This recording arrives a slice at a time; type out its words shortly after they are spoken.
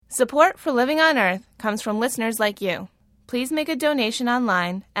Support for Living on Earth comes from listeners like you. Please make a donation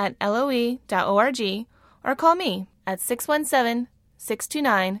online at loe.org or call me at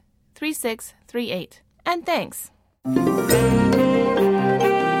 617-629-3638. And thanks.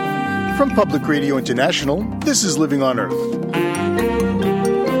 From Public Radio International, this is Living on Earth.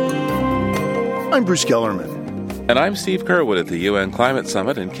 I'm Bruce Gellerman. And I'm Steve Curwood at the UN Climate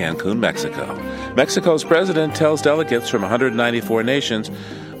Summit in Cancun, Mexico. Mexico's president tells delegates from 194 nations,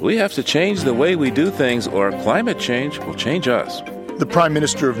 we have to change the way we do things or climate change will change us. The Prime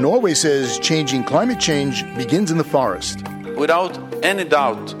Minister of Norway says changing climate change begins in the forest. Without any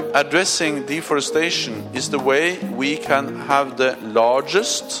doubt, addressing deforestation is the way we can have the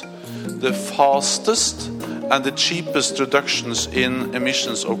largest, the fastest, and the cheapest reductions in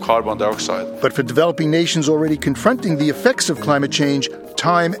emissions of carbon dioxide. But for developing nations already confronting the effects of climate change,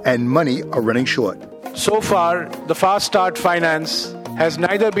 time and money are running short. So far, the Fast Start finance has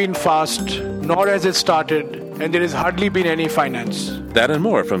neither been fast nor has it started, and there has hardly been any finance. That and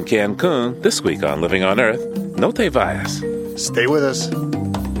more from Cancun this week on Living on Earth. No te vayas. Stay with us.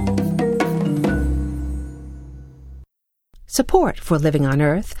 Support for Living on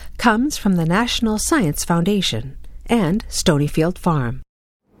Earth comes from the National Science Foundation and Stonyfield Farm.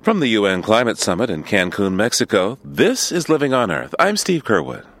 From the UN Climate Summit in Cancun, Mexico, this is Living on Earth. I'm Steve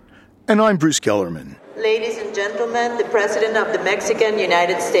Curwood. And I'm Bruce Gellerman. Ladies and gentlemen, the President of the Mexican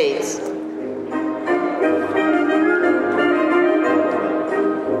United States.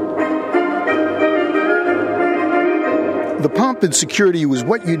 The pomp and security was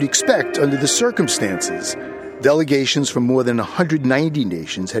what you'd expect under the circumstances. Delegations from more than 190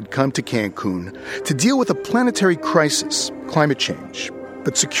 nations had come to Cancun to deal with a planetary crisis, climate change.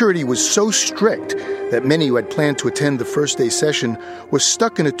 But security was so strict that many who had planned to attend the first day session were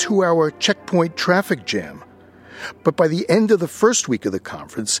stuck in a 2-hour checkpoint traffic jam. But by the end of the first week of the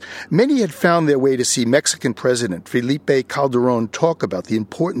conference, many had found their way to see Mexican President Felipe Calderón talk about the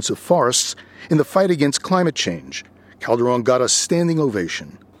importance of forests in the fight against climate change. Calderón got a standing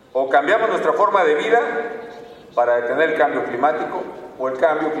ovation. O cambiamos nuestra forma de vida para detener el cambio climático, o el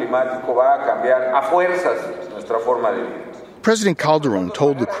cambio climático va a cambiar a fuerzas nuestra forma de vida. President Calderón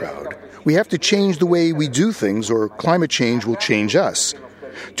told the crowd, we have to change the way we do things or climate change will change us.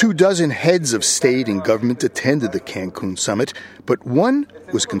 24 heads of state and government attended the Cancun summit, but one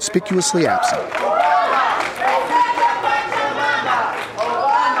was conspicuously absent.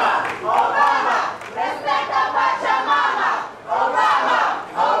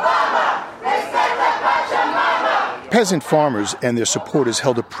 Peasant farmers and their supporters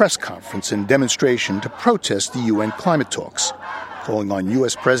held a press conference and demonstration to protest the UN climate talks, calling on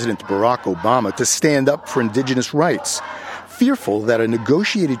U.S. President Barack Obama to stand up for indigenous rights, fearful that a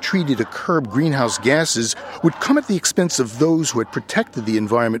negotiated treaty to curb greenhouse gases would come at the expense of those who had protected the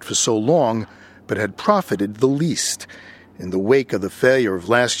environment for so long but had profited the least. In the wake of the failure of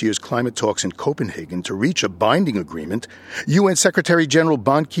last year's climate talks in Copenhagen to reach a binding agreement, UN Secretary General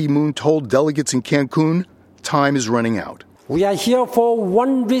Ban Ki-moon told delegates in Cancun, time is running out. We are here for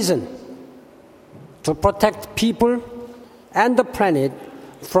one reason, to protect people and the planet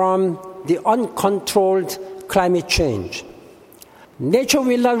from the uncontrolled climate change. Nature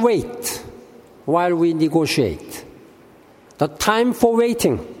will not wait while we negotiate. The time for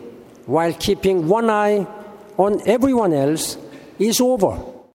waiting while keeping one eye on everyone else is over.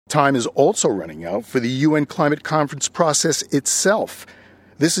 Time is also running out for the UN climate conference process itself.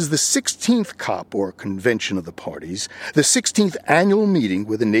 This is the 16th COP, or Convention of the Parties, the 16th annual meeting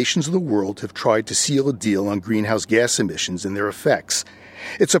where the nations of the world have tried to seal a deal on greenhouse gas emissions and their effects.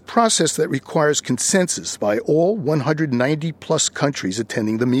 It's a process that requires consensus by all 190-plus countries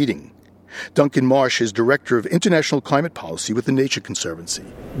attending the meeting. Duncan Marsh is Director of International Climate Policy with the Nature Conservancy.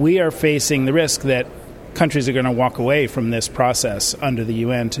 We are facing the risk that countries are going to walk away from this process under the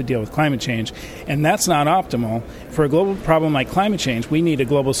UN to deal with climate change, and that's not optimal. For a global problem like climate change, we need a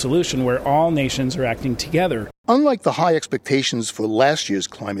global solution where all nations are acting together. Unlike the high expectations for last year's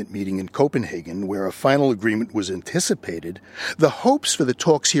climate meeting in Copenhagen, where a final agreement was anticipated, the hopes for the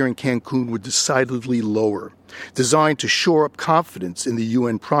talks here in Cancun were decidedly lower, designed to shore up confidence in the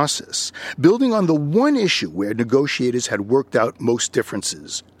UN process, building on the one issue where negotiators had worked out most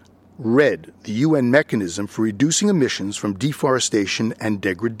differences: REDD, the UN mechanism for reducing emissions from deforestation and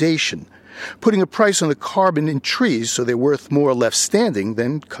degradation, putting a price on the carbon in trees so they're worth more left standing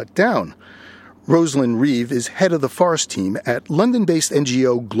than cut down. Rosalind Reeve is head of the forest team at London-based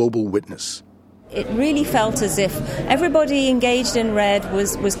NGO Global Witness. It really felt as if everybody engaged in REDD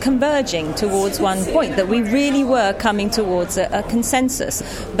was converging towards one point, that we really were coming towards a consensus.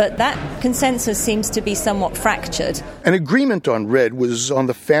 But that consensus seems to be somewhat fractured. An agreement on REDD was on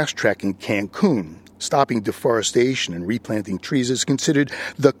the fast track in Cancun. Stopping deforestation and replanting trees is considered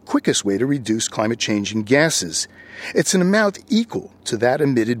the quickest way to reduce climate-changing gases. It's an amount equal to that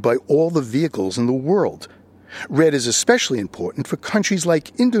emitted by all the vehicles in the world. REDD is especially important for countries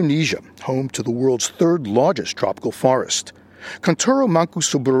like Indonesia, home to the world's third largest tropical forest. Kuntoro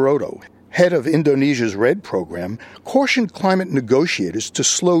Mangkusubroto, head of Indonesia's REDD program, cautioned climate negotiators to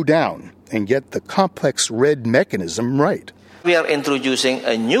slow down and get the complex REDD mechanism right. We are introducing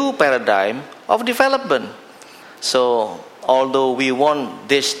a new paradigm of development. So, although we want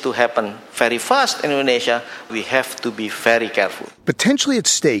this to happen very fast in Indonesia, we have to be very careful. Potentially at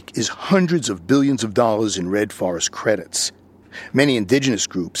stake is hundreds of billions of dollars in REDD forest credits. Many indigenous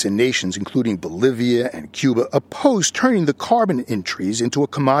groups and nations, including Bolivia and Cuba, oppose turning the carbon in trees into a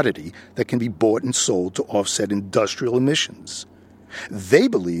commodity that can be bought and sold to offset industrial emissions. They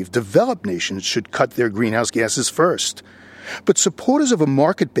believe developed nations should cut their greenhouse gases first. But supporters of a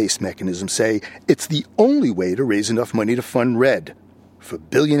market-based mechanism say it's the only way to raise enough money to fund REDD. For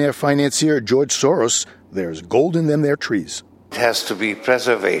billionaire financier George Soros, there's gold in them, their trees. It has to be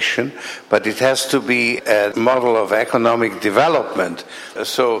preservation, but it has to be a model of economic development.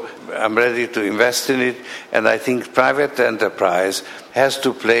 So I'm ready to invest in it, and I think private enterprise has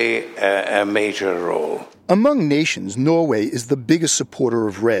to play a major role. Among nations, Norway is the biggest supporter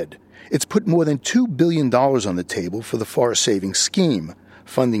of REDD. It's put more than $2 billion on the table for the forest-saving scheme,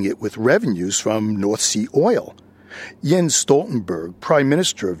 funding it with revenues from North Sea oil. Jens Stoltenberg, Prime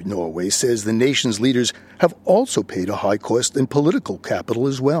Minister of Norway, says the nation's leaders have also paid a high cost in political capital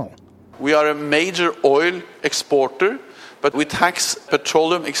as well. We are a major oil exporter, but we tax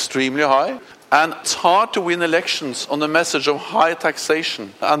petroleum extremely high. And it's hard to win elections on the message of high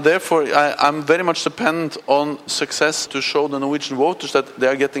taxation. And therefore, I'm very much dependent on success to show the Norwegian voters that they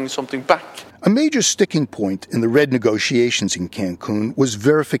are getting something back. A major sticking point in the REDD negotiations in Cancun was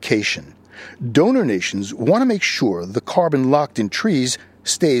verification. Donor nations want to make sure the carbon locked in trees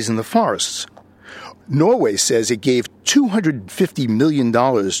stays in the forests. Norway says it gave $250 million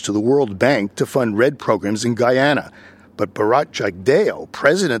to the World Bank to fund REDD programs in Guyana. But Bharat Jagdeo,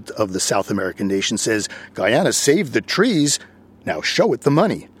 president of the South American nation, says Guyana saved the trees. Now show it the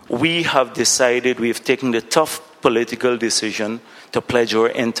money. We have decided, we've taken the tough political decision to pledge our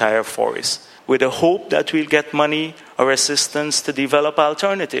entire forest with the hope that we'll get money or assistance to develop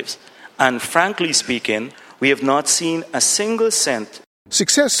alternatives. And frankly speaking, we have not seen a single cent.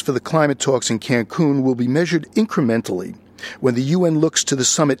 Success for the climate talks in Cancun will be measured incrementally when the UN looks to the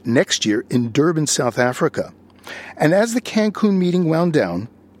summit next year in Durban, South Africa. And as the Cancun meeting wound down,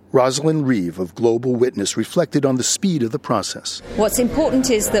 Rosalind Reeve of Global Witness reflected on the speed of the process. What's important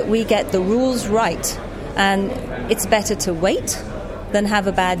is that we get the rules right, and it's better to wait than have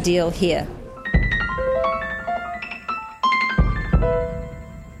a bad deal here.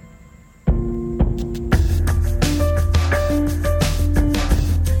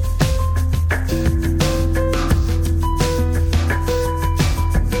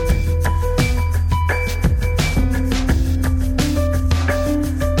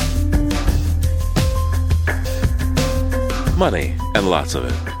 Money, and lots of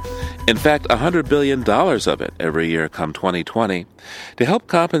it. In fact, $100 billion of it every year come 2020. To help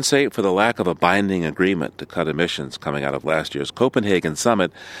compensate for the lack of a binding agreement to cut emissions coming out of last year's Copenhagen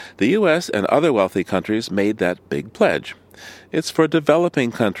summit, the U.S. and other wealthy countries made that big pledge. It's for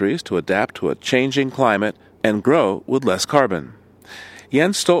developing countries to adapt to a changing climate and grow with less carbon.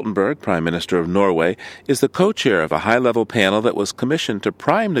 Jens Stoltenberg, Prime Minister of Norway, is the co-chair of a high-level panel that was commissioned to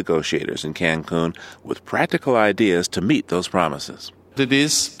prime negotiators in Cancun with practical ideas to meet those promises. It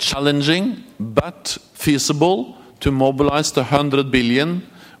is challenging but feasible to mobilize the 100 billion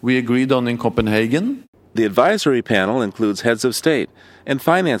we agreed on in Copenhagen. The advisory panel includes heads of state and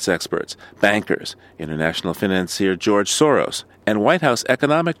finance experts, bankers, international financier George Soros, and White House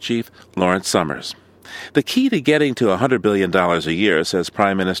economic chief Lawrence Summers. The key to getting to $100 billion a year, says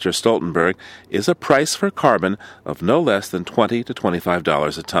Prime Minister Stoltenberg, is a price for carbon of no less than $20 to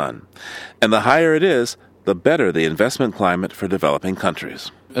 $25 a ton. And the higher it is, the better the investment climate for developing countries.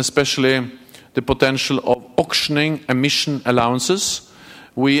 Especially the potential of auctioning emission allowances.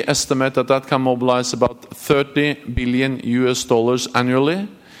 We estimate that can mobilize about $30 billion annually.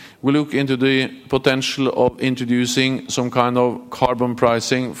 We look into the potential of introducing some kind of carbon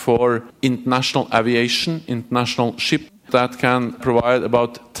pricing for international aviation, international ship, that can provide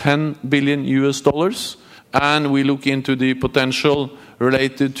about $10 billion. and we look into the potential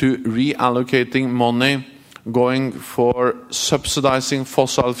related to reallocating money going for subsidizing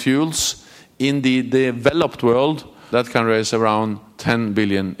fossil fuels in the developed world. That can raise around $10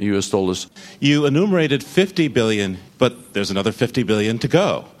 billion. You enumerated $50 billion, but there's another $50 billion to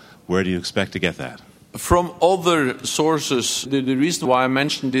go. Where do you expect to get that? From other sources. The reason why I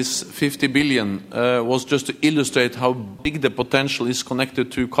mentioned this 50 billion was just to illustrate how big the potential is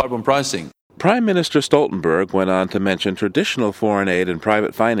connected to carbon pricing. Prime Minister Stoltenberg went on to mention traditional foreign aid and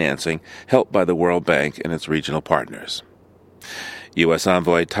private financing helped by the World Bank and its regional partners. U.S.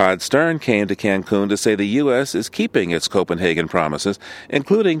 envoy Todd Stern came to Cancun to say the U.S. is keeping its Copenhagen promises,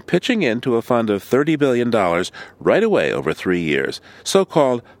 including pitching into a fund of $30 billion right away over 3 years,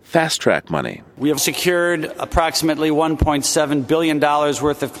 so-called fast-track money. We have secured approximately $1.7 billion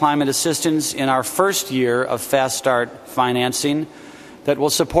worth of climate assistance in our first year of Fast Start financing that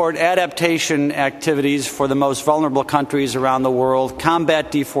will support adaptation activities for the most vulnerable countries around the world,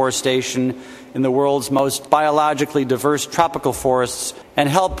 combat deforestation in the world's most biologically diverse tropical forests, and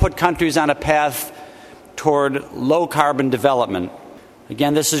help put countries on a path toward low-carbon development.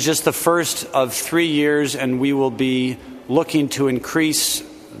 Again, this is just the first of 3 years, and we will be looking to increase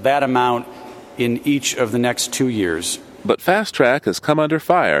that amount in each of the next 2 years. But Fast Track has come under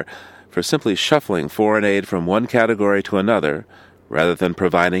fire for simply shuffling foreign aid from one category to another rather than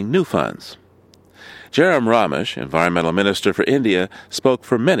providing new funds. Jairam Ramesh, Environmental Minister for India, spoke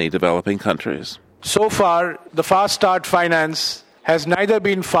for many developing countries. So far, the Fast Start finance has neither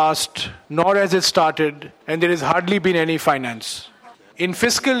been fast nor has it started, and there has hardly been any finance. In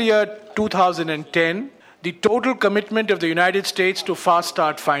fiscal year 2010, the total commitment of the United States to Fast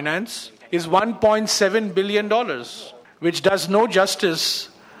Start finance is $1.7 billion, which does no justice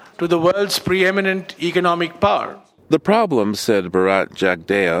to the world's preeminent economic power. The problem, said Bharat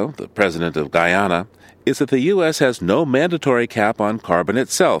Jagdeo, the president of Guyana, is that the U.S. has no mandatory cap on carbon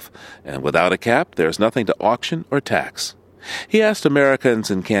itself, and without a cap, there's nothing to auction or tax. He asked Americans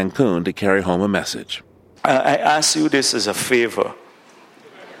in Cancun to carry home a message. I ask you this as a favor.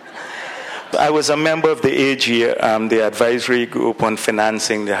 I was a member of the AG, the advisory group on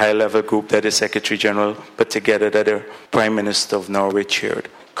financing, the high-level group that the Secretary General put together that the Prime Minister of Norway chaired.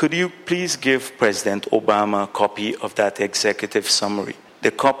 Could you please give President Obama a copy of that executive summary?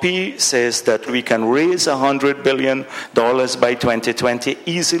 The copy says that we can raise $100 billion by 2020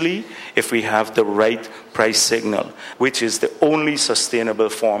 easily if we have the right price signal, which is the only sustainable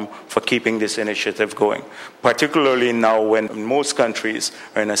form for keeping this initiative going, particularly now when most countries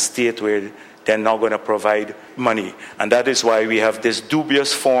are in a state where they're not going to provide money. And that is why we have this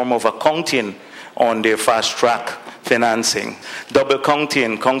dubious form of accounting on their fast-track financing, double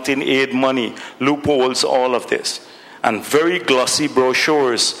counting aid money, loopholes, all of this. And very glossy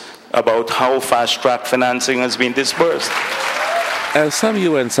brochures about how fast-track financing has been disbursed. As some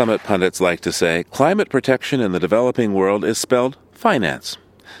UN summit pundits like to say, climate protection in the developing world is spelled finance.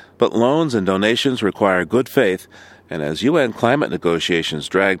 But loans and donations require good faith, and as UN climate negotiations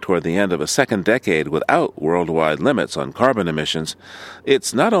drag toward the end of a second decade without worldwide limits on carbon emissions,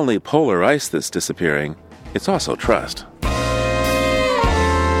 it's not only polar ice that's disappearing, it's also trust.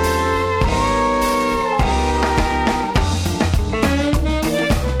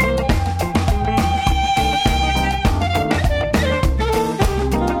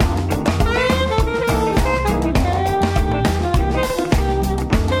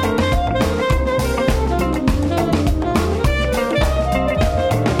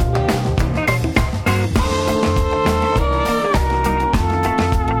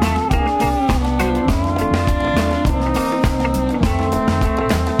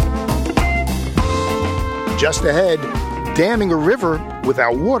 Just ahead, damming a river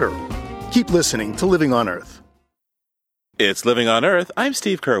without water. Keep listening to Living on Earth. It's Living on Earth. I'm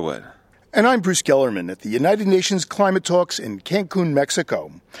Steve Curwood. And I'm Bruce Gellerman at the United Nations Climate Talks in Cancun,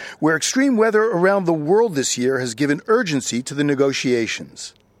 Mexico, where extreme weather around the world this year has given urgency to the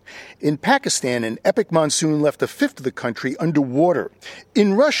negotiations. In Pakistan, an epic monsoon left a fifth of the country underwater.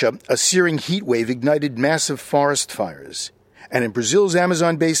 In Russia, a searing heat wave ignited massive forest fires. And in Brazil's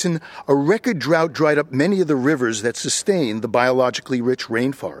Amazon basin, a record drought dried up many of the rivers that sustain the biologically rich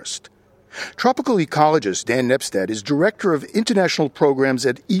rainforest. Tropical ecologist Dan Nepstad is director of international programs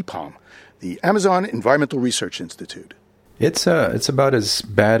at EPAM, the Amazon Environmental Research Institute. It's about as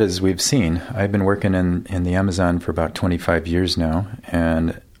bad as we've seen. I've been working in the Amazon for about 25 years now,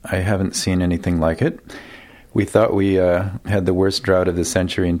 and I haven't seen anything like it. We thought we had the worst drought of the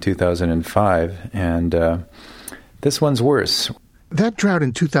century in 2005, and this one's worse. That drought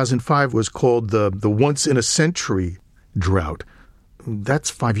in 2005 was called the once-in-a-century drought. That's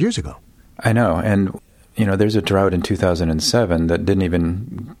 5 years ago. I know, and there's a drought in 2007 that didn't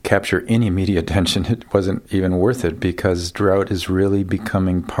even capture any media attention. It wasn't even worth it because drought is really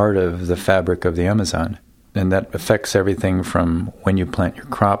becoming part of the fabric of the Amazon. And that affects everything from when you plant your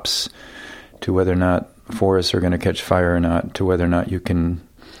crops to whether or not forests are going to catch fire or not, to whether or not you can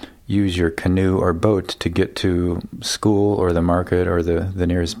use your canoe or boat to get to school or the market or the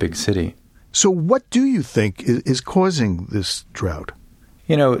nearest big city. So what do you think is causing this drought?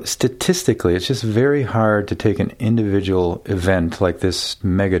 Statistically, it's just very hard to take an individual event like this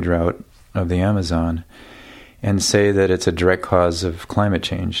mega drought of the Amazon and say that it's a direct cause of climate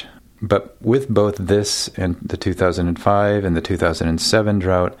change. But with both this and the 2005 and the 2007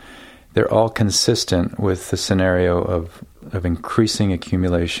 drought, they're all consistent with the scenario of increasing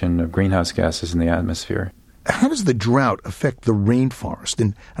accumulation of greenhouse gases in the atmosphere. How does the drought affect the rainforest?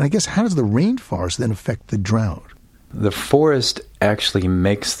 And I guess how does the rainforest then affect the drought? The forest actually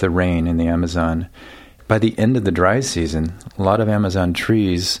makes the rain in the Amazon. By the end of the dry season, a lot of Amazon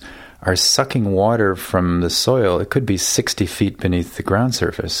trees are sucking water from the soil. It could be 60 feet beneath the ground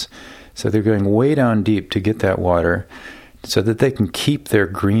surface. So they're going way down deep to get that water so that they can keep their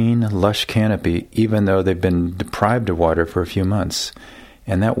green, lush canopy even though they've been deprived of water for a few months.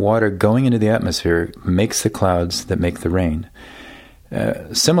 And that water going into the atmosphere makes the clouds that make the rain.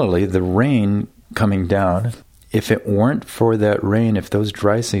 Similarly, the rain coming down, if it weren't for that rain, if those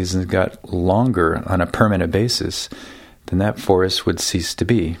dry seasons got longer on a permanent basis, then that forest would cease to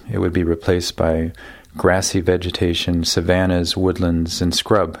be. It would be replaced by grassy vegetation, savannas, woodlands, and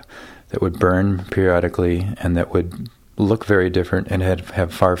scrub that would burn periodically and that would look very different and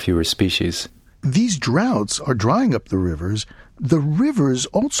have far fewer species. These droughts are drying up the rivers. The rivers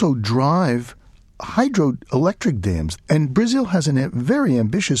also drive hydroelectric dams, and Brazil has a very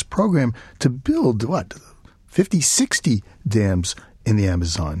ambitious program to build, 50, 60 dams in the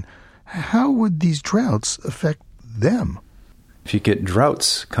Amazon. How would these droughts affect them? If you get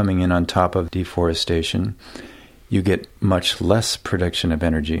droughts coming in on top of deforestation, you get much less production of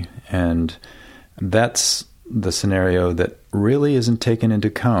energy. And that's the scenario that really isn't taken into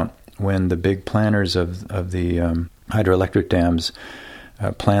account when the big planners of the hydroelectric dams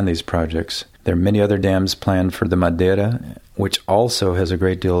plan these projects. There are many other dams planned for the Madeira, which also has a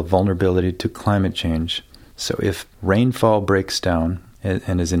great deal of vulnerability to climate change. So if rainfall breaks down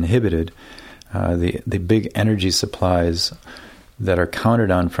and is inhibited, the big energy supplies that are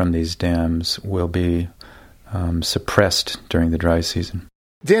counted on from these dams will be suppressed during the dry season.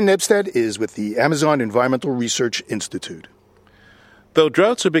 Dan Nebstad is with the Amazon Environmental Research Institute. Though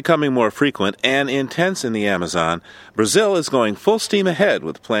droughts are becoming more frequent and intense in the Amazon, Brazil is going full steam ahead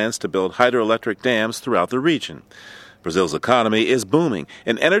with plans to build hydroelectric dams throughout the region. Brazil's economy is booming,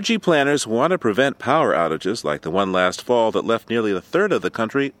 and energy planners want to prevent power outages like the one last fall that left nearly a third of the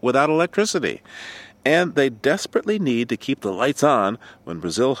country without electricity. And they desperately need to keep the lights on when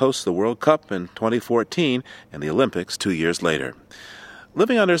Brazil hosts the World Cup in 2014 and the Olympics 2 years later.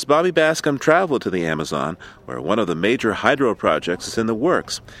 Living on Earth's Bobby Bascom traveled to the Amazon, where one of the major hydro projects is in the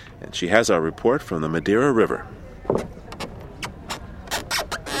works, and she has our report from the Madeira River.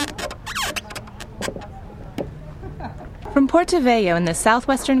 From Porto Velho in the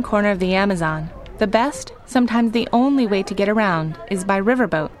southwestern corner of the Amazon, the best, sometimes the only way to get around is by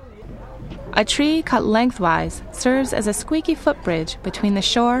riverboat. A tree cut lengthwise serves as a squeaky footbridge between the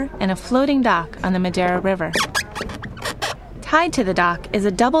shore and a floating dock on the Madeira River. Tied to the dock is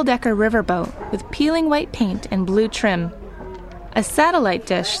a double-decker riverboat with peeling white paint and blue trim. A satellite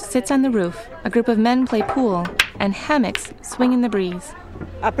dish sits on the roof, a group of men play pool, and hammocks swing in the breeze.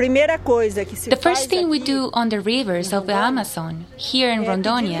 The first thing we do on the rivers of the Amazon, here in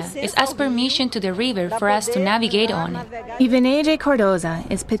Rondônia, is ask permission to the river for us to navigate on it. Ivaneide Cardoza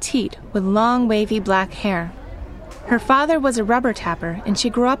is petite with long, wavy black hair. Her father was a rubber tapper, and she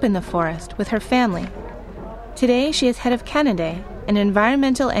grew up in the forest with her family. Today, she is head of Canaday, an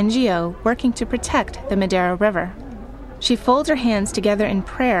environmental NGO working to protect the Madeira River. She folds her hands together in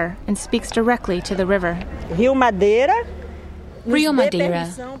prayer and speaks directly to the river. Rio Madeira,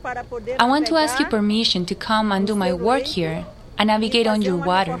 I want to ask you permission to come and do my work here and navigate on your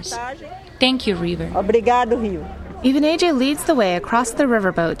waters. Thank you, river. Ivaneide leads the way across the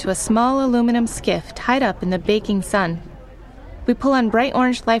riverboat to a small aluminum skiff tied up in the baking sun. We pull on bright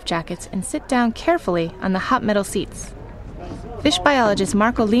orange life jackets and sit down carefully on the hot metal seats. Fish biologist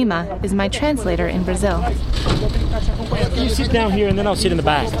Marco Lima is my translator in Brazil. You sit down here and then I'll sit in the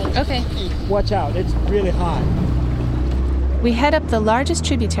back. Okay. Watch out, it's really hot. We head up the largest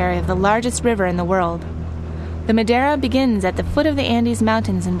tributary of the largest river in the world. The Madeira begins at the foot of the Andes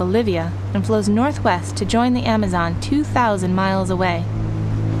Mountains in Bolivia and flows northwest to join the Amazon 2,000 miles away.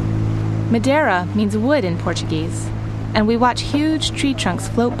 Madeira means wood in Portuguese, and we watch huge tree trunks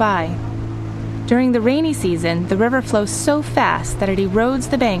float by. During the rainy season, the river flows so fast that it erodes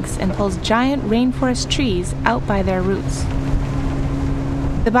the banks and pulls giant rainforest trees out by their roots.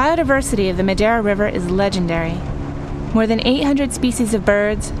 The biodiversity of the Madeira River is legendary. More than 800 species of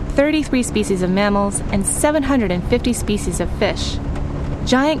birds, 33 species of mammals, and 750 species of fish.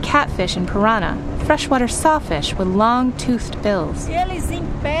 Giant catfish and piranha, freshwater sawfish with long-toothed bills.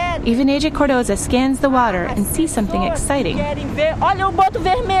 Even AJ Cordoza scans the water and sees something exciting. Olha o boto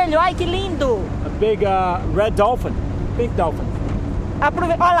vermelho, ai que lindo! A big red dolphin, pink dolphin.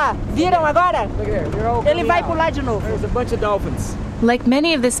 Olha lá, viram agora? Ele vai pular de novo. There's a bunch of dolphins. Like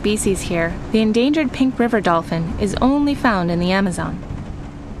many of the species here, the endangered pink river dolphin is only found in the Amazon.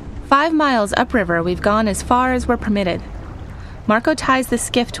 5 miles upriver, we've gone as far as we're permitted. Marco ties the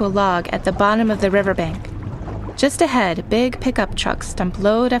skiff to a log at the bottom of the riverbank. Just ahead, big pickup trucks dump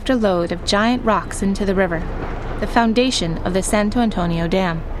load after load of giant rocks into the river, the foundation of the Santo Antonio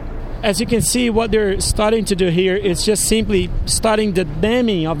Dam. As you can see, what they're starting to do here is just simply starting the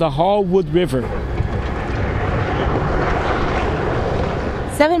damming of the whole Wood River.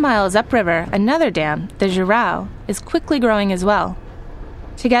 7 miles upriver, another dam, the Jirau, is quickly growing as well.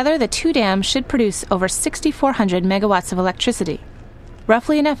 Together, the two dams should produce over 6,400 megawatts of electricity,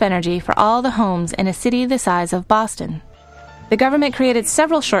 roughly enough energy for all the homes in a city the size of Boston. The government created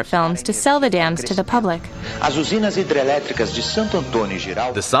several short films to sell the dams to the public. The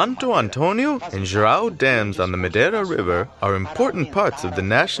Santo Antonio and Jirau dams on the Madeira River are important parts of the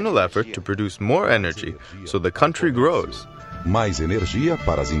national effort to produce more energy so the country grows. We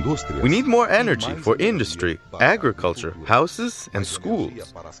need more energy for industry, agriculture, houses, and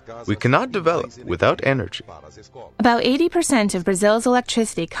schools. We cannot develop without energy. About 80% of Brazil's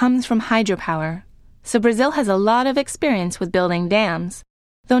electricity comes from hydropower, so Brazil has a lot of experience with building dams,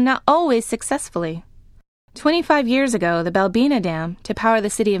 though not always successfully. 25 years ago, the Belbina Dam, to power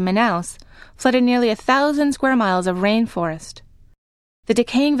the city of Manaus, flooded nearly 1,000 square miles of rainforest. The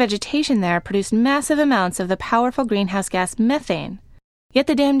decaying vegetation there produced massive amounts of the powerful greenhouse gas methane, yet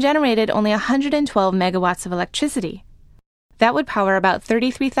the dam generated only 112 megawatts of electricity. That would power about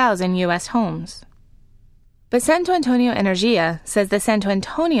 33,000 U.S. homes. But Santo Antonio Energia says the Santo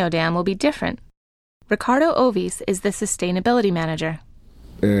Antonio Dam will be different. Ricardo Ovis is the sustainability manager.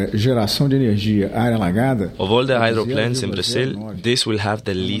 Of all the hydro plants in Brazil, this will have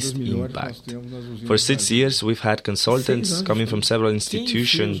the least impact. For 6 years, we've had consultants coming from several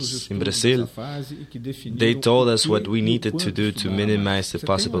institutions in Brazil. They told us what we needed to do to minimize the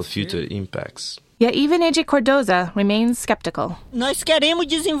possible future impacts. Yet even AJ Cordoza remains skeptical. Nós queremos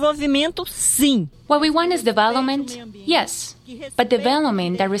desenvolvimento, sim. What we want is development, yes, but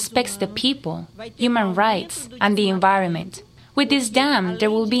development that respects the people, human rights, and the environment. With this dam, there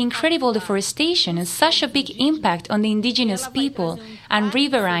will be incredible deforestation and such a big impact on the indigenous people and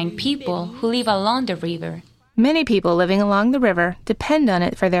riverine people who live along the river. Many people living along the river depend on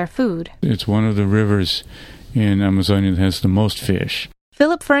it for their food. It's one of the rivers in Amazonia that has the most fish.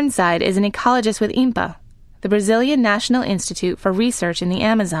 Philip Fernside is an ecologist with INPA, the Brazilian National Institute for Research in the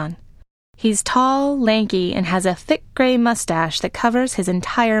Amazon. He's tall, lanky, and has a thick gray mustache that covers his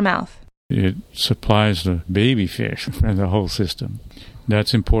entire mouth. It supplies the baby fish for the whole system.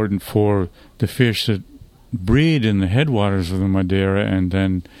 That's important for the fish that breed in the headwaters of the Madeira and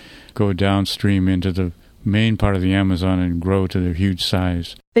then go downstream into the main part of the Amazon and grow to their huge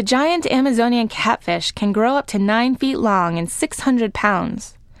size. The giant Amazonian catfish can grow up to 9 feet long and 600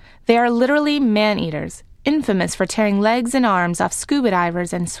 pounds. They are literally man-eaters, infamous for tearing legs and arms off scuba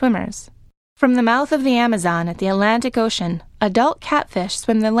divers and swimmers. From the mouth of the Amazon at the Atlantic Ocean, adult catfish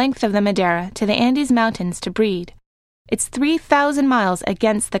swim the length of the Madeira to the Andes Mountains to breed. It's 3,000 miles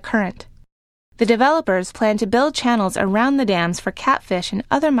against the current. The developers plan to build channels around the dams for catfish and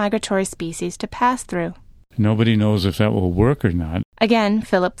other migratory species to pass through. Nobody knows if that will work or not. Again,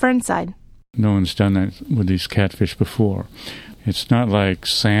 Philip Fernside. No one's done that with these catfish before. It's not like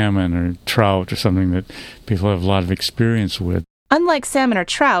salmon or trout or something that people have a lot of experience with. Unlike salmon or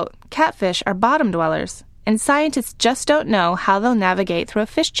trout, catfish are bottom dwellers, and scientists just don't know how they'll navigate through a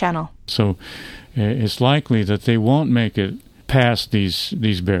fish channel. So it's likely that they won't make it past these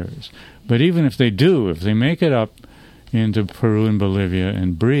barriers. But even if they do, if they make it up into Peru and Bolivia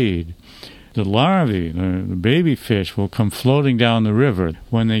and breed, the larvae, the baby fish, will come floating down the river.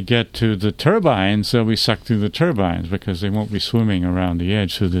 When they get to the turbines, they'll be sucked through the turbines because they won't be swimming around the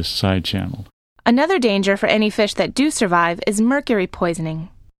edge through this side channel. Another danger for any fish that do survive is mercury poisoning.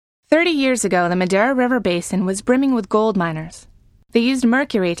 30 years ago, the Madeira River Basin was brimming with gold miners. They used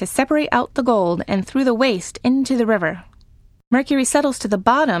mercury to separate out the gold and threw the waste into the river. Mercury settles to the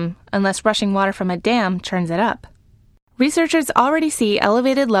bottom unless rushing water from a dam churns it up. Researchers already see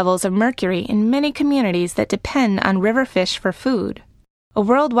elevated levels of mercury in many communities that depend on river fish for food. A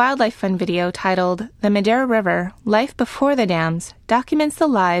World Wildlife Fund video titled The Madeira River, Life Before the Dams documents the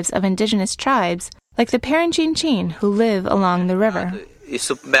lives of indigenous tribes like the Perinchinchin who live along the river.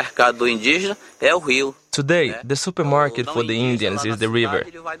 Today, the supermarket for the Indians is the river.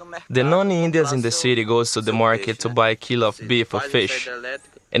 The non-Indians in the city goes to the market to buy a kilo of beef or fish.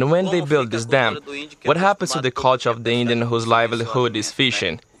 And when they build this dam, what happens to the culture of the Indian whose livelihood is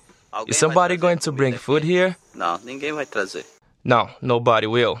fishing? Is somebody going to bring food here? No, nobody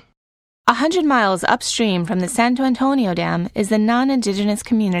will. 100 miles upstream from the Santo Antonio Dam is the non-indigenous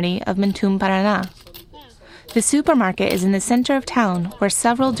community of Mentum, Paraná. The supermarket is in the center of town where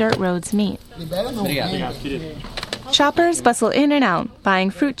several dirt roads meet. Shoppers bustle in and out, buying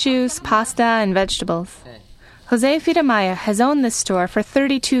fruit juice, pasta, and vegetables. Jose Fidamaya has owned this store for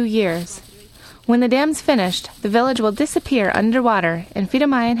 32 years. When the dam's finished, the village will disappear underwater, and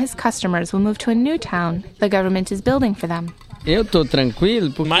Fidamaya and his customers will move to a new town the government is building for them.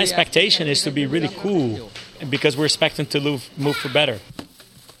 My expectation is to be really cool because we're expecting to move for better.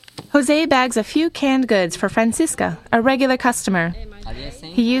 Jose bags a few canned goods for Francisca, a regular customer.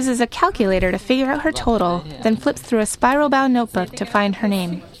 He uses a calculator to figure out her total, then flips through a spiral-bound notebook to find her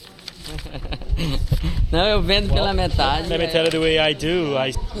name. Let me tell you the way I do.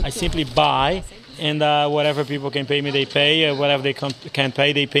 I simply buy, and whatever people can pay me, they pay. Whatever they can't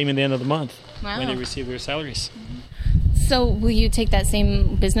pay, they pay me at the end of the month when they receive their salaries. So will you take that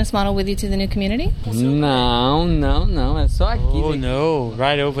same business model with you to the new community? No. Oh, no.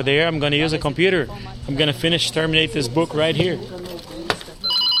 Right over there, I'm going to use a computer. I'm going to terminate this book right here.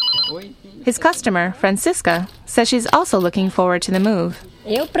 His customer, Francisca, says she's also looking forward to the move.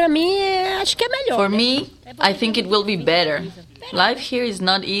 For me, I think it will be better. Life here is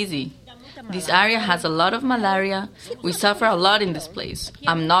not easy. This area has a lot of malaria. We suffer a lot in this place.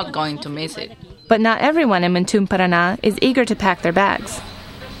 I'm not going to miss it. But not everyone in Mentum, Paraná is eager to pack their bags.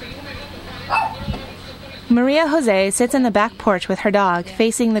 Maria Jose sits in the back porch with her dog,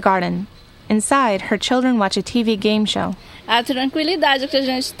 facing the garden. Inside, her children watch a TV game show. This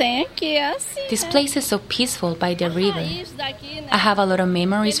place is so peaceful by the river. I have a lot of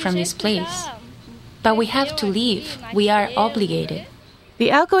memories from this place. But we have to leave. We are obligated.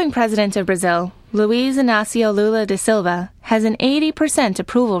 The outgoing president of Brazil, Luiz Inácio Lula da Silva, has an 80%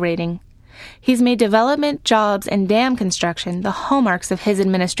 approval rating. He's made development, jobs, and dam construction the hallmarks of his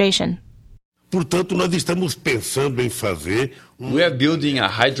administration. We are building a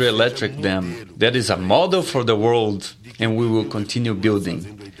hydroelectric dam that is a model for the world, and we will continue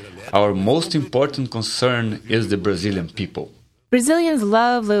building. Our most important concern is the Brazilian people. Brazilians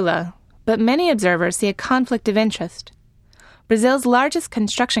love Lula, but many observers see a conflict of interest. Brazil's largest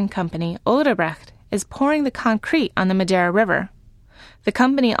construction company, Odebrecht, is pouring the concrete on the Madeira River. The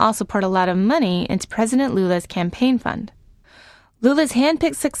company also poured a lot of money into President Lula's campaign fund. Lula's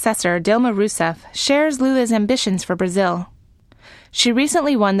hand-picked successor, Dilma Rousseff, shares Lula's ambitions for Brazil. She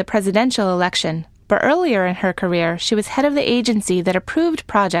recently won the presidential election, but earlier in her career, she was head of the agency that approved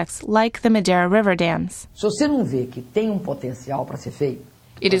projects like the Madeira River dams.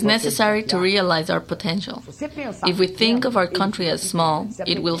 It is necessary to realize our potential. If we think of our country as small,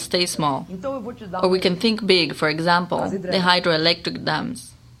 it will stay small. Or we can think big, for example, the hydroelectric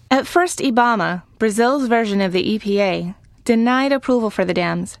dams. At first, IBAMA, Brazil's version of the EPA, denied approval for the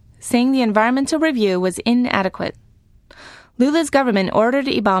dams, saying the environmental review was inadequate. Lula's government ordered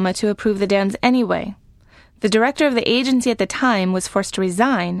IBAMA to approve the dams anyway. The director of the agency at the time was forced to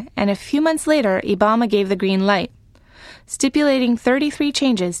resign, and a few months later, IBAMA gave the green light, stipulating 33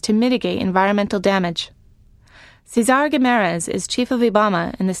 changes to mitigate environmental damage. Cesar Guimarães is chief of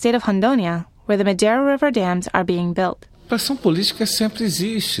IBAMA in the state of Rondônia, where the Madeira River dams are being built. Pressão política sempre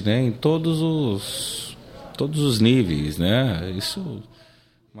existe, né, em todos os níveis, né? Isso.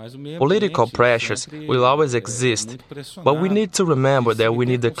 Political pressures will always exist, but we need to remember that we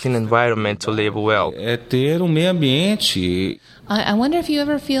need a clean environment to live well. Ter meio ambiente. I wonder if you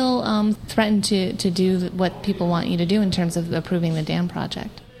ever feel threatened to do what people want you to do in terms of approving the dam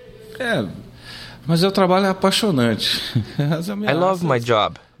project. Mas o trabalho é apaixonante. I love my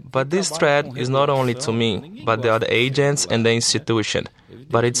job, but this threat is not only to me, but the other agents and the institution.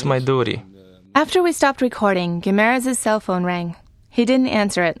 But it's my duty. After we stopped recording, Guimarães' cell phone rang. He didn't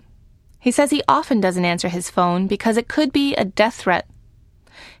answer it. He says he often doesn't answer his phone because it could be a death threat.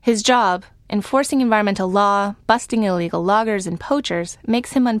 His job, enforcing environmental law, busting illegal loggers and poachers,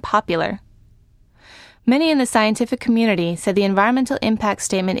 makes him unpopular. Many in the scientific community said the environmental impact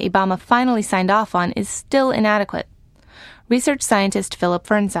statement IBAMA finally signed off on is still inadequate. research scientist Philip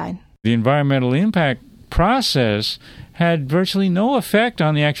Fernside. The environmental impact process had virtually no effect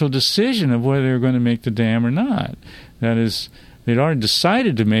on the actual decision of whether they were going to make the dam or not. That is, they'd already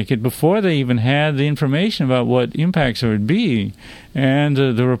decided to make it before they even had the information about what impacts there would be, and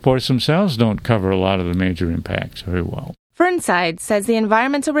the reports themselves don't cover a lot of the major impacts very well. Fernside says the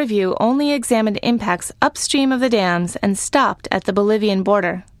environmental review only examined impacts upstream of the dams and stopped at the Bolivian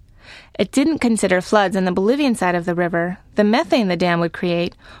border. It didn't consider floods on the Bolivian side of the river, the methane the dam would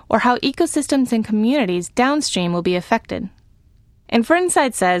create, or how ecosystems and communities downstream will be affected. And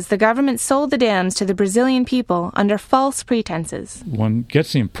Fernside says the government sold the dams to the Brazilian people under false pretenses. One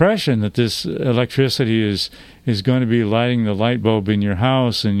gets the impression that this electricity is going to be lighting the light bulb in your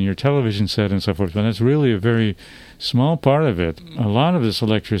house and your television set and so forth, but that's really a very small part of it. A lot of this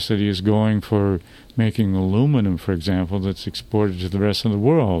electricity is going for making aluminum, for example, that's exported to the rest of the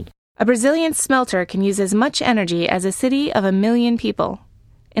world. A Brazilian smelter can use as much energy as a city of 1 million people.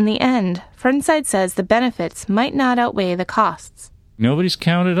 In the end, Fernside says the benefits might not outweigh the costs. Nobody's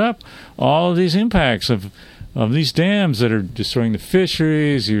counted up all of these impacts of these dams that are destroying the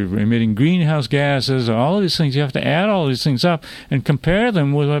fisheries, you're emitting greenhouse gases, all of these things. You have to add all of these things up and compare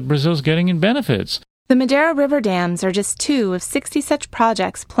them with what Brazil's getting in benefits. The Madeira River dams are just 2 of 60 such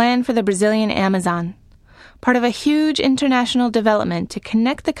projects planned for the Brazilian Amazon, part of a huge international development to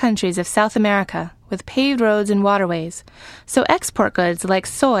connect the countries of South America with paved roads and waterways, so export goods like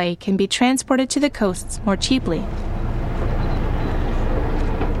soy can be transported to the coasts more cheaply.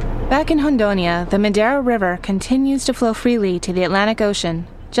 Back in Rondônia, the Madeira River continues to flow freely to the Atlantic Ocean,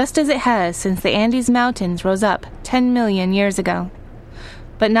 just as it has since the Andes Mountains rose up 10 million years ago.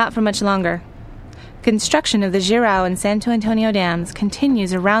 But not for much longer. Construction of the Jirau and Santo Antonio dams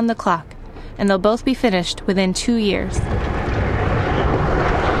continues around the clock, and they'll both be finished within 2 years.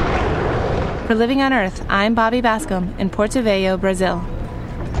 For Living on Earth, I'm Bobby Bascom in Porto Velho, Brazil.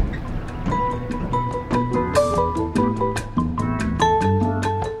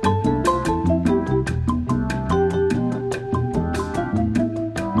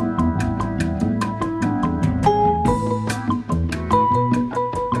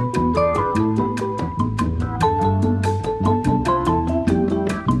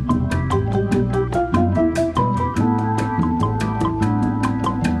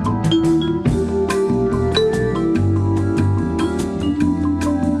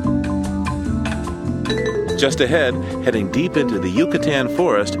 Just ahead, heading deep into the Yucatan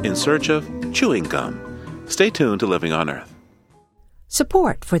forest in search of chewing gum. Stay tuned to Living on Earth.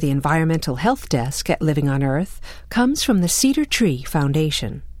 Support for the Environmental Health Desk at Living on Earth comes from the Cedar Tree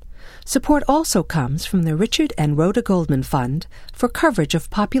Foundation. Support also comes from the Richard and Rhoda Goldman Fund for coverage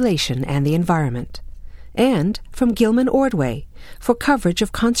of population and the environment, and from Gilman Ordway for coverage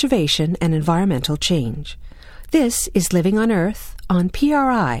of conservation and environmental change. This is Living on Earth on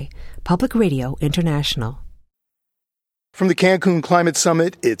PRI, Public Radio International. From the Cancun Climate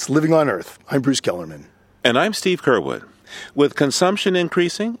Summit, it's Living on Earth. I'm Bruce Kellerman. And I'm Steve Curwood. With consumption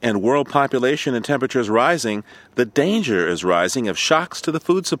increasing and world population and temperatures rising, the danger is rising of shocks to the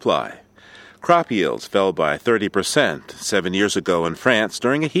food supply. Crop yields fell by 30% 7 years ago in France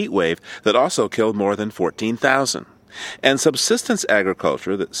during a heat wave that also killed more than 14,000. And subsistence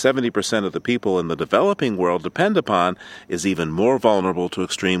agriculture that 70% of the people in the developing world depend upon is even more vulnerable to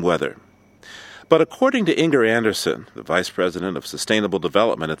extreme weather. But according to Inger Andersen, the Vice President of Sustainable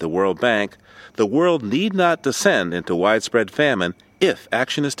Development at the World Bank, the world need not descend into widespread famine if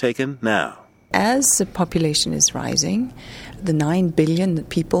action is taken now. As the population is rising, the 9 billion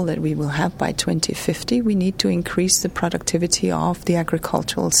people that we will have by 2050, we need to increase the productivity of the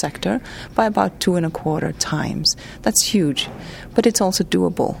agricultural sector by about 2.25 times. That's huge, but it's also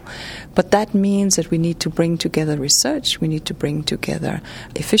doable. But that means that we need to bring together research, we need to bring together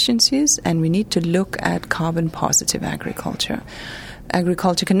efficiencies, and we need to look at carbon-positive agriculture.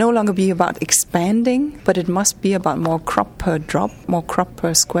 Agriculture can no longer be about expanding, but it must be about more crop per drop, more crop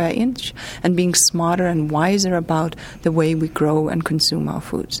per square inch, and being smarter and wiser about the way we grow and consume our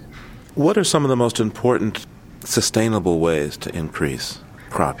foods. What are some of the most important sustainable ways to increase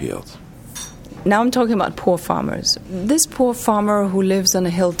crop yields? Now I'm talking about poor farmers. This poor farmer who lives on a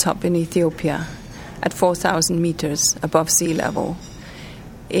hilltop in Ethiopia at 4,000 meters above sea level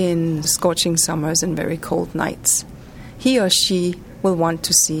in scorching summers and very cold nights, he or she will want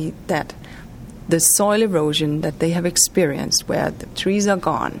to see that the soil erosion that they have experienced, where the trees are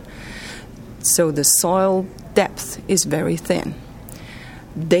gone, so the soil depth is very thin.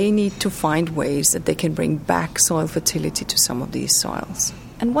 They need to find ways that they can bring back soil fertility to some of these soils.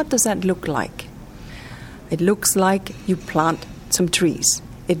 And what does that look like? It looks like you plant some trees.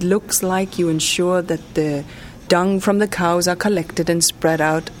 It looks like you ensure that the dung from the cows are collected and spread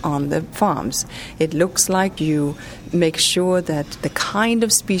out on the farms. It looks like you make sure that the kind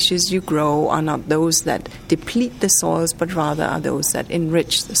of species you grow are not those that deplete the soils, but rather are those that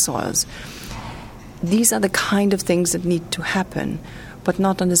enrich the soils. These are the kind of things that need to happen, but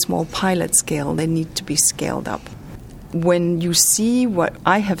not on a small pilot scale. They need to be scaled up. When you see what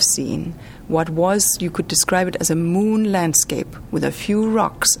I have seen, what was, you could describe it as a moon landscape with a few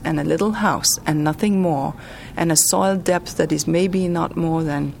rocks and a little house and nothing more, and a soil depth that is maybe not more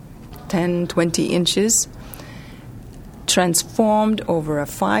than 10, 20 inches, transformed over a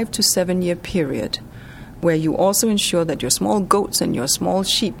 5 to 7 year period, where you also ensure that your small goats and your small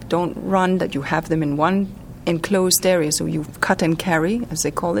sheep don't run, that you have them in one enclosed area, so you cut and carry, as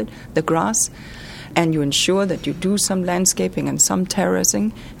they call it, the grass, and you ensure that you do some landscaping and some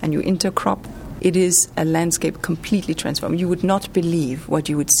terracing, and you intercrop. It is a landscape completely transformed. You would not believe what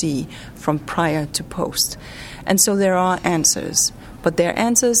you would see from prior to post. And so there are answers, but there are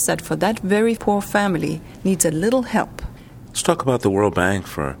answers that for that very poor family needs a little help. Let's talk about the World Bank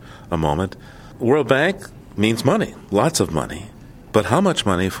for a moment. World Bank means money, lots of money. But how much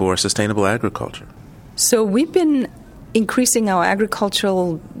money for sustainable agriculture? So we've been increasing our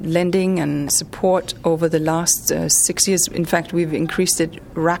agricultural lending and support over the last 6 years. In fact, we've increased it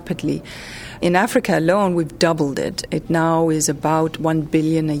rapidly. In Africa alone, we've doubled it. It now is about $1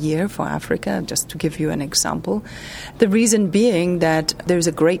 billion a year for Africa, just to give you an example. The reason being that there's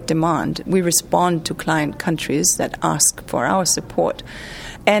a great demand. We respond to client countries that ask for our support.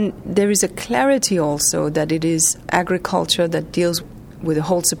 And there is a clarity also that it is agriculture that deals with the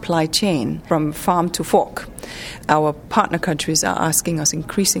whole supply chain from farm to fork. Our partner countries are asking us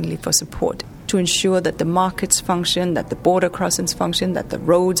increasingly for support to ensure that the markets function, that the border crossings function, that the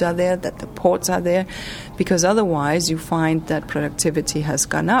roads are there, that the ports are there, because otherwise you find that productivity has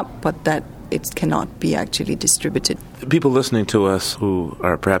gone up, but that it cannot be actually distributed. People listening to us who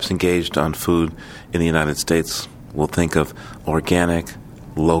are perhaps engaged on food in the United States will think of organic,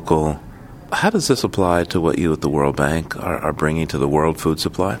 local. How does this apply to what you at the World Bank are bringing to the world food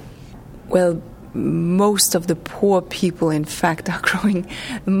supply? Well, most of the poor people, in fact, are growing.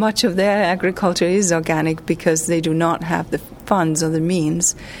 Much of their agriculture is organic because they do not have the funds or the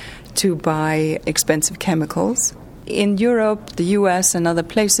means to buy expensive chemicals. In Europe, the US, and other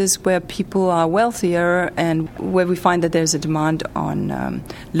places where people are wealthier and where we find that there's a demand on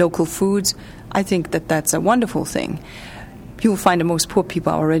local foods, I think that that's a wonderful thing. You'll find that most poor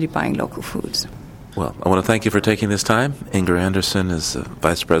people are already buying local foods. Well, I want to thank you for taking this time. Inger Anderson is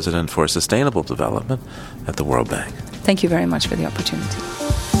Vice President for Sustainable Development at the World Bank. Thank you very much for the opportunity.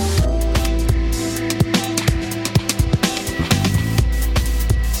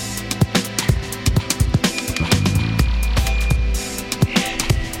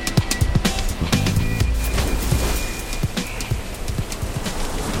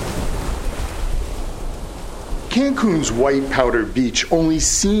 Cancun's white powder beach only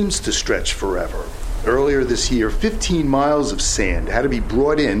seems to stretch forever. Earlier this year, 15 miles of sand had to be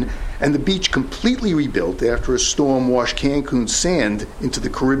brought in and the beach completely rebuilt after a storm washed Cancun's sand into the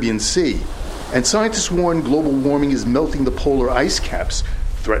Caribbean Sea. And scientists warn global warming is melting the polar ice caps,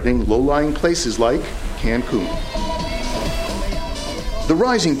 threatening low-lying places like Cancun. The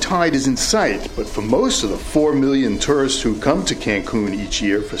rising tide is in sight, but for most of the 4 million tourists who come to Cancun each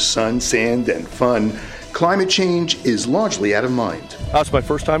year for sun, sand, and fun, climate change is largely out of mind. It's my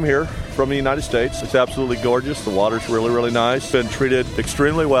first time here from the United States. It's absolutely gorgeous. The water's really, really nice. Been treated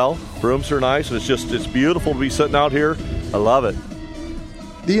extremely well. Rooms are nice, and it's beautiful to be sitting out here. I love it.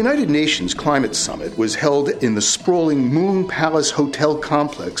 The United Nations Climate Summit was held in the sprawling Moon Palace Hotel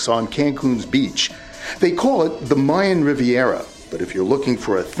complex on Cancun's beach. They call it the Mayan Riviera, but if you're looking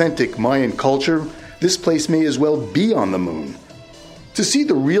for authentic Mayan culture, this place may as well be on the moon. To see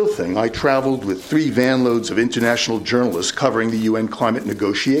the real thing, I traveled with 3 van loads of international journalists covering the UN climate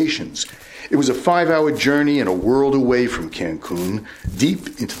negotiations. It was a 5-hour journey and a world away from Cancun,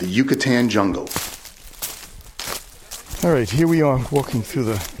 deep into the Yucatan jungle. All right, here we are walking through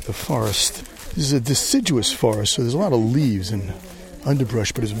the forest. This is a deciduous forest, so there's a lot of leaves and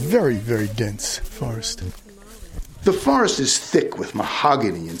underbrush, but it's very, very dense forest. The forest is thick with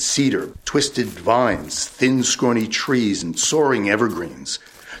mahogany and cedar, twisted vines, thin, scrawny trees, and soaring evergreens.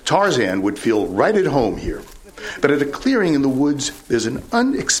 Tarzan would feel right at home here. But at a clearing in the woods, there's an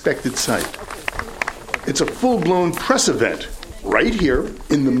unexpected sight. It's a full-blown press event, right here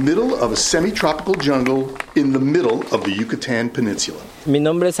in the middle of a semi-tropical jungle in the middle of the Yucatan Peninsula. Mi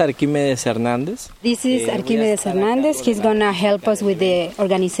nombre es Arquímedes Hernández. This is Arquímedes Hernández. He's going to help us with the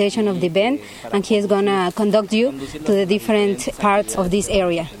organization of the event, and he's going to conduct you to the different parts of this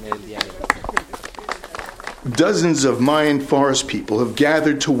area. Dozens of Mayan forest people have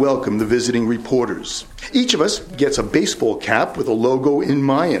gathered to welcome the visiting reporters. Each of us gets a baseball cap with a logo in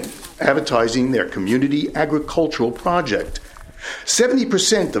Mayan, advertising their community agricultural project.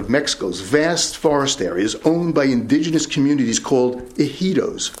 70% of Mexico's vast forest area is owned by indigenous communities called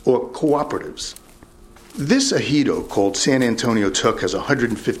ejidos, or cooperatives. This ejido, called San Antonio Tuc, has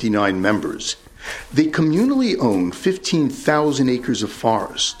 159 members. They communally own 15,000 acres of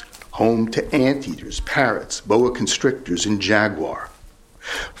forest, home to anteaters, parrots, boa constrictors, and jaguar.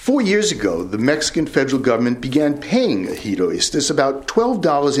 4 years ago, the Mexican federal government began paying ejidoistas about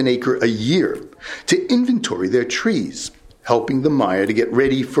 $12 an acre a year to inventory their trees, helping the Maya to get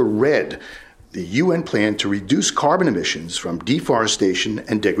ready for REDD, the UN plan to reduce carbon emissions from deforestation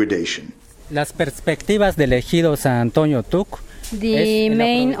and degradation. Las perspectivas del ejido San Antonio Tuc. The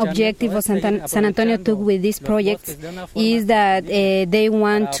main objective of San Antonio Tuc with this project is that they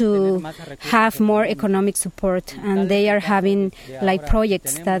want to have more economic support, and they are having like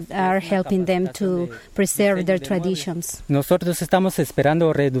projects that are helping them to preserve their traditions. Nosotros estamos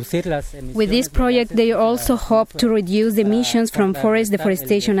esperando reducirlas. With this project, they also hope to reduce the emissions from forest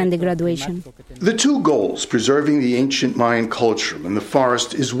deforestation and degradation. The two goals, preserving the ancient Mayan culture and the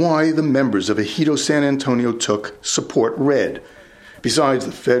forest, is why the members of Ejido San Antonio Tuc support REDD. Besides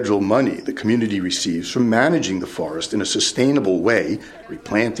the federal money the community receives from managing the forest in a sustainable way,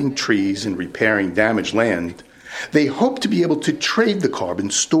 replanting trees and repairing damaged land, they hope to be able to trade the carbon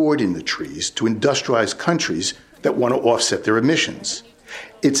stored in the trees to industrialized countries that want to offset their emissions.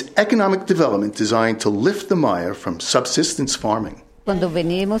 It's economic development designed to lift the Maya from subsistence farming. Cuando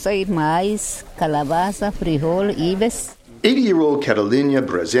venimos hay maíz, calabaza, frijol, ibes. 80-year-old Catalina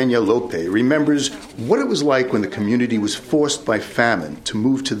Brezenia Lope remembers what it was like when the community was forced by famine to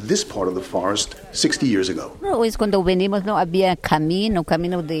move to this part of the forest 60 years ago. She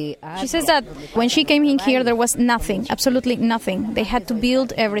says that when she came in here, there was nothing, absolutely nothing. They had to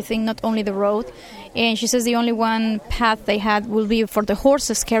build everything, not only the road. And she says the only one path they had will be for the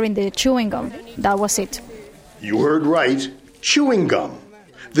horses carrying the chewing gum. That was it. You heard right, chewing gum.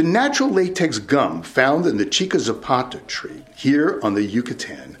 The natural latex gum found in the Chica Zapata tree here on the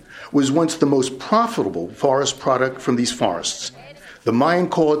Yucatan was once the most profitable forest product from these forests. The Mayan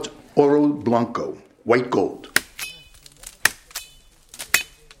call it oro blanco, white gold.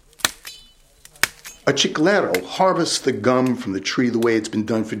 A chiclero harvests the gum from the tree the way it's been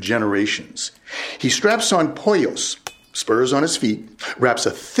done for generations. He straps on pollos, spurs on his feet, wraps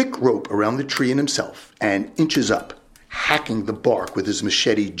a thick rope around the tree and himself, and inches up, hacking the bark with his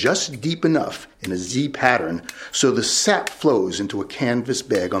machete just deep enough in a Z pattern so the sap flows into a canvas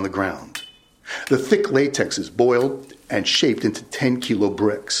bag on the ground. The thick latex is boiled and shaped into 10-kilo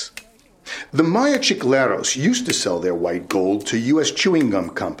bricks. The Maya chicleros used to sell their white gold to U.S. chewing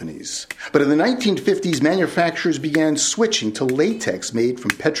gum companies, but in the 1950s, manufacturers began switching to latex made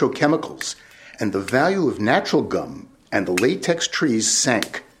from petrochemicals, and the value of natural gum and the latex trees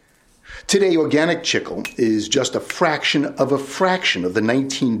sank. Today, organic chicle is just a fraction of the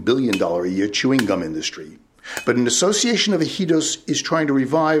 $19 billion a year chewing gum industry. But an association of ejidos is trying to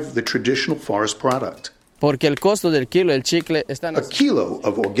revive the traditional forest product. Porque el costo del kilo del chicle está... A kilo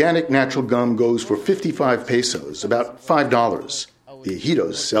of organic natural gum goes for 55 pesos, about $5. The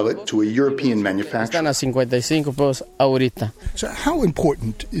ejidos sell it to a European manufacturer. Están a 55 pesos ahorita. So how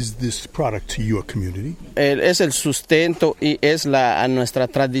important is this product to your community? Es el sustento y es nuestra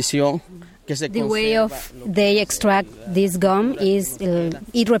tradición. The way of they extract this gum is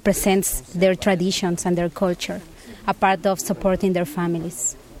it represents their traditions and their culture, a part of supporting their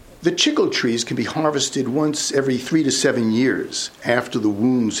families. The chicle trees can be harvested once every 3 to 7 years after the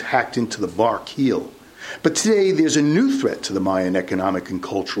wounds hacked into the bark heal. But today there's a new threat to the Mayan economic and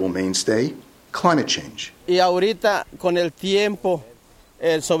cultural mainstay, climate change. Y ahorita con el tiempo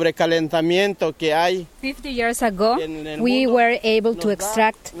el sobrecalentamiento que hay. 50 years ago, we were able to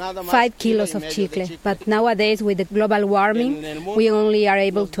extract 5 kilos of chicle, but nowadays with the global warming, we only are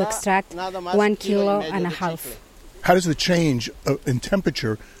able to extract 1.5 kilos. How does the change in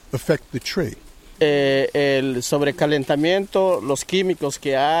temperature affect the tree? El sobrecalentamiento, los químicos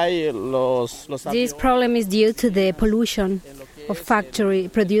que hay, This problem is due to the pollution of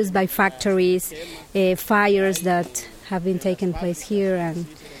produced by factories, fires that have been taking place here, and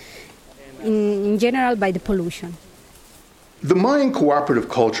in general by the pollution. The Mayan cooperative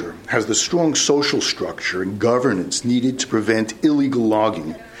culture has the strong social structure and governance needed to prevent illegal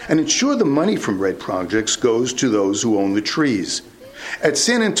logging and ensure the money from REDD projects goes to those who own the trees. At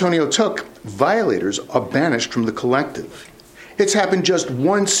San Antonio Tuc, violators are banished from the collective. It's happened just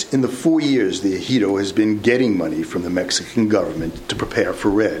once in the 4 years the ejido has been getting money from the Mexican government to prepare for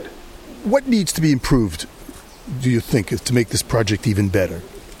REDD. What needs to be improved do you think, to make this project even better?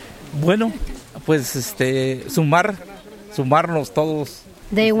 Bueno, pues sumarnos todos.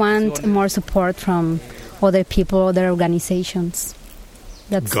 They want more support from other people, other organizations.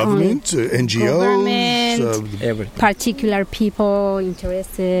 That's government, NGOs, particular people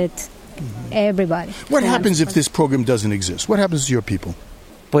interested, everybody. What happens if this program doesn't exist? What happens to your people?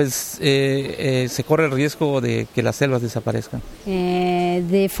 Pues se corre el riesgo de que las selvas desaparezcan.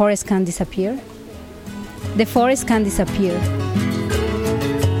 The forest can disappear. The forest can disappear.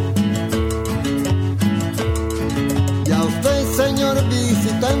 Y a usted, señor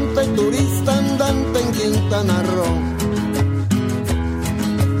visitante, turista andante en Quintana Roo,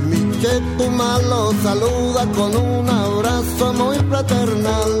 Chetumal lo saluda con un abrazo muy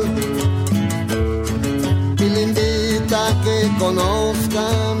fraternal y le invita a que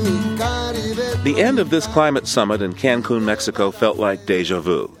conozca mi Caribe. The end of this climate summit in Cancun, Mexico felt like deja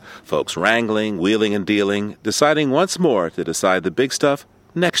vu. Folks wrangling, wheeling and dealing, deciding once more to decide the big stuff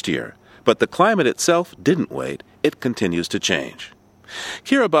next year. But the climate itself didn't wait. It continues to change.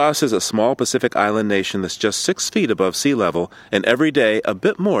 Kiribati is a small Pacific island nation that's just 6 feet above sea level, and every day a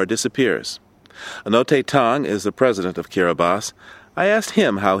bit more disappears. Anote Tang is the president of Kiribati. I asked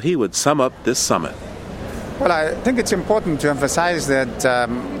him how he would sum up this summit. Well, I think it's important to emphasize that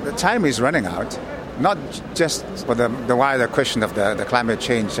the time is running out, not just for the wider question of the climate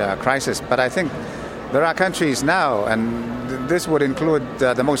change crisis, but I think there are countries now, and this would include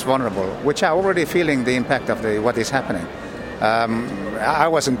the most vulnerable, which are already feeling the impact of what is happening. I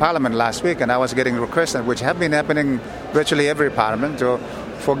was in Parliament last week, and I was getting requests, which have been happening virtually every Parliament,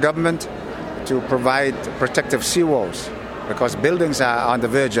 for government to provide protective seawalls, because buildings are on the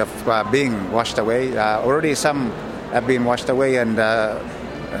verge of being washed away. Already some have been washed away, and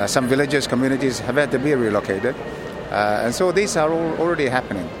some villages, communities have had to be relocated. And so these are already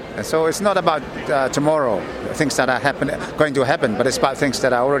happening. And so it's not about tomorrow, things that are going to happen, but it's about things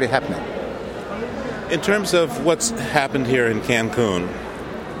that are already happening. In terms of what's happened here in Cancun,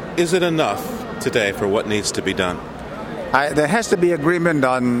 is it enough today for what needs to be done? There has to be agreement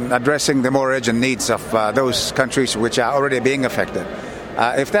on addressing the more urgent needs of those countries which are already being affected.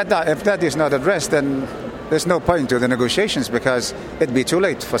 If that is not addressed, then there's no point to the negotiations, because it'd be too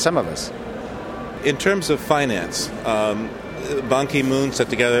late for some of us. In terms of finance, Ban Ki-moon set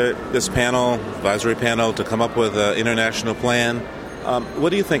together this advisory panel, to come up with an international plan. What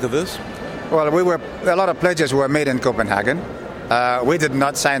do you think of this? Well, a lot of pledges were made in Copenhagen. We did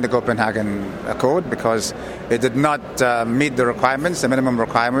not sign the Copenhagen Accord because it did not meet the requirements, the minimum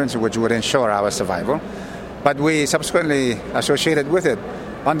requirements, which would ensure our survival. But we subsequently associated with it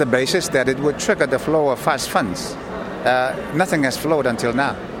on the basis that it would trigger the flow of fast funds. Nothing has flowed until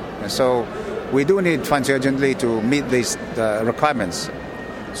now. And so we do need funds urgently to meet these requirements.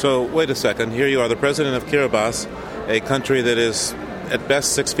 So wait a second. Here you are, the president of Kiribati, a country that is at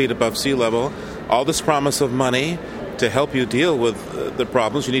best 6 feet above sea level. All this promise of money to help you deal with the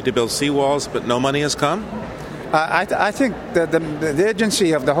problems. You need to build seawalls, but no money has come? I think the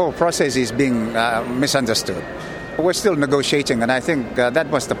urgency of the whole process is being misunderstood. We're still negotiating, and I think that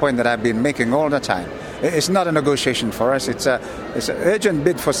was the point that I've been making all the time. It's not a negotiation for us. It's an urgent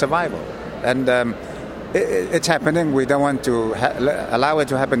bid for survival. And it's happening. We don't want to allow it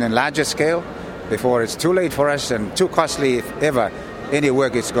to happen in larger scale before it's too late for us and too costly, if ever any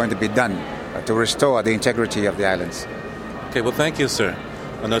work is going to be done to restore the integrity of the islands. Okay, well, thank you, sir.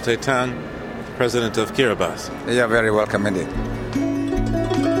 Anote Tang, president of Kiribati. You're very welcome indeed.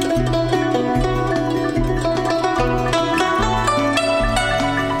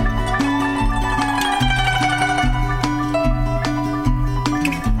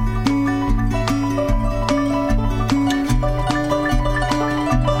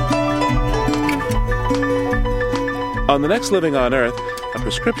 On the next Living on Earth, a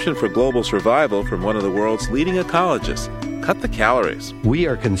prescription for global survival from one of the world's leading ecologists. Cut the calories. We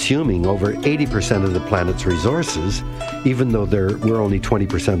are consuming over 80% of the planet's resources, even though we're only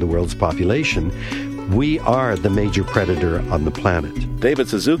 20% of the world's population. We are the major predator on the planet. David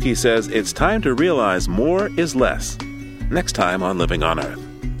Suzuki says it's time to realize more is less. Next time on Living on Earth.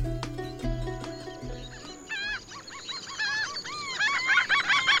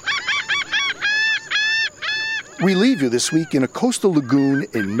 We leave you this week in a coastal lagoon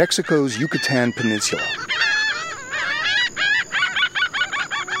in Mexico's Yucatan Peninsula.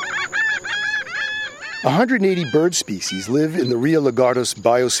 A 180 bird species live in the Rio Lagartos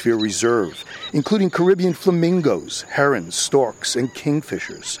Biosphere Reserve, including Caribbean flamingos, herons, storks, and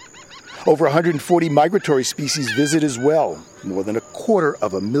kingfishers. Over 140 migratory species visit as well, more than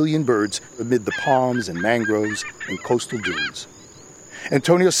 250,000 birds amid the palms and mangroves and coastal dunes.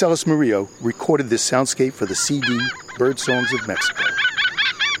 Antonio Celis Murillo recorded this soundscape for the CD Bird Songs of Mexico.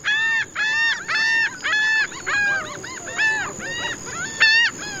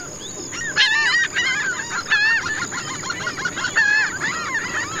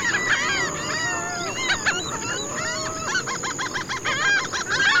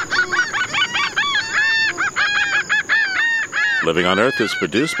 Living on Earth is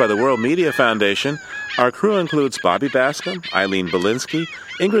produced by the World Media Foundation. Our crew includes Bobby Bascom, Eileen Belinsky,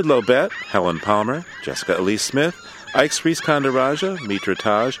 Ingrid Lobet, Helen Palmer, Jessica Elise Smith, Ike Sriskandaraja, Mitra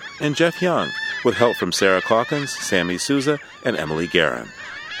Taj, and Jeff Young, with help from Sarah Calkins, Sammy Souza, and Emily Guerin.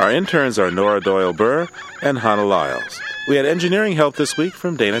 Our interns are Nora Doyle-Burr and Hannah Lyles. We had engineering help this week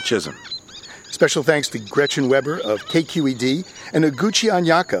from Dana Chisholm. Special thanks to Gretchen Weber of KQED and Noguchi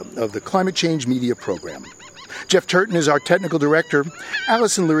Anyaka of the Climate Change Media Program. Jeff Turton is our technical director.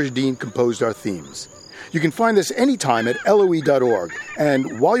 Allison Lirish-Dean composed our themes. You can find us anytime at LOE.org.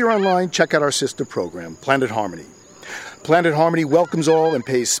 And while you're online, check out our sister program, Planet Harmony. Planet Harmony welcomes all and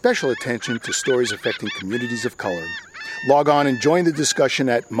pays special attention to stories affecting communities of color. Log on and join the discussion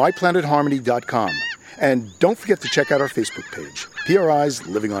at myplanetharmony.com. And don't forget to check out our Facebook page, PRI's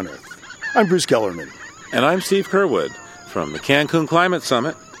Living on Earth. I'm Bruce Gellerman. And I'm Steve Kerwood from the Cancun Climate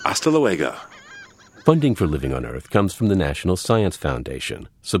Summit. Hasta luego. Funding for Living on Earth comes from the National Science Foundation,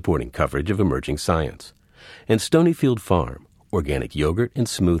 supporting coverage of emerging science. And Stonyfield Farm, organic yogurt and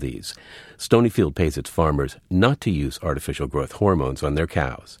smoothies. Stonyfield pays its farmers not to use artificial growth hormones on their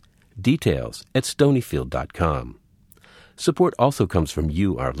cows. Details at stonyfield.com. Support also comes from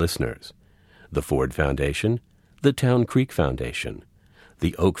you, our listeners. The Ford Foundation, the Town Creek Foundation,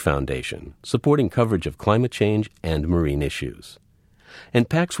 the Oak Foundation, supporting coverage of climate change and marine issues. And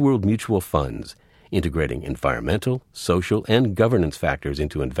Pax World Mutual Funds, integrating environmental, social, and governance factors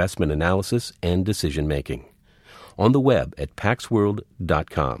into investment analysis and decision-making. On the web at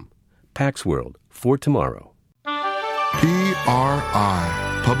paxworld.com. Pax World for tomorrow.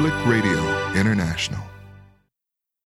 PRI, Public Radio International.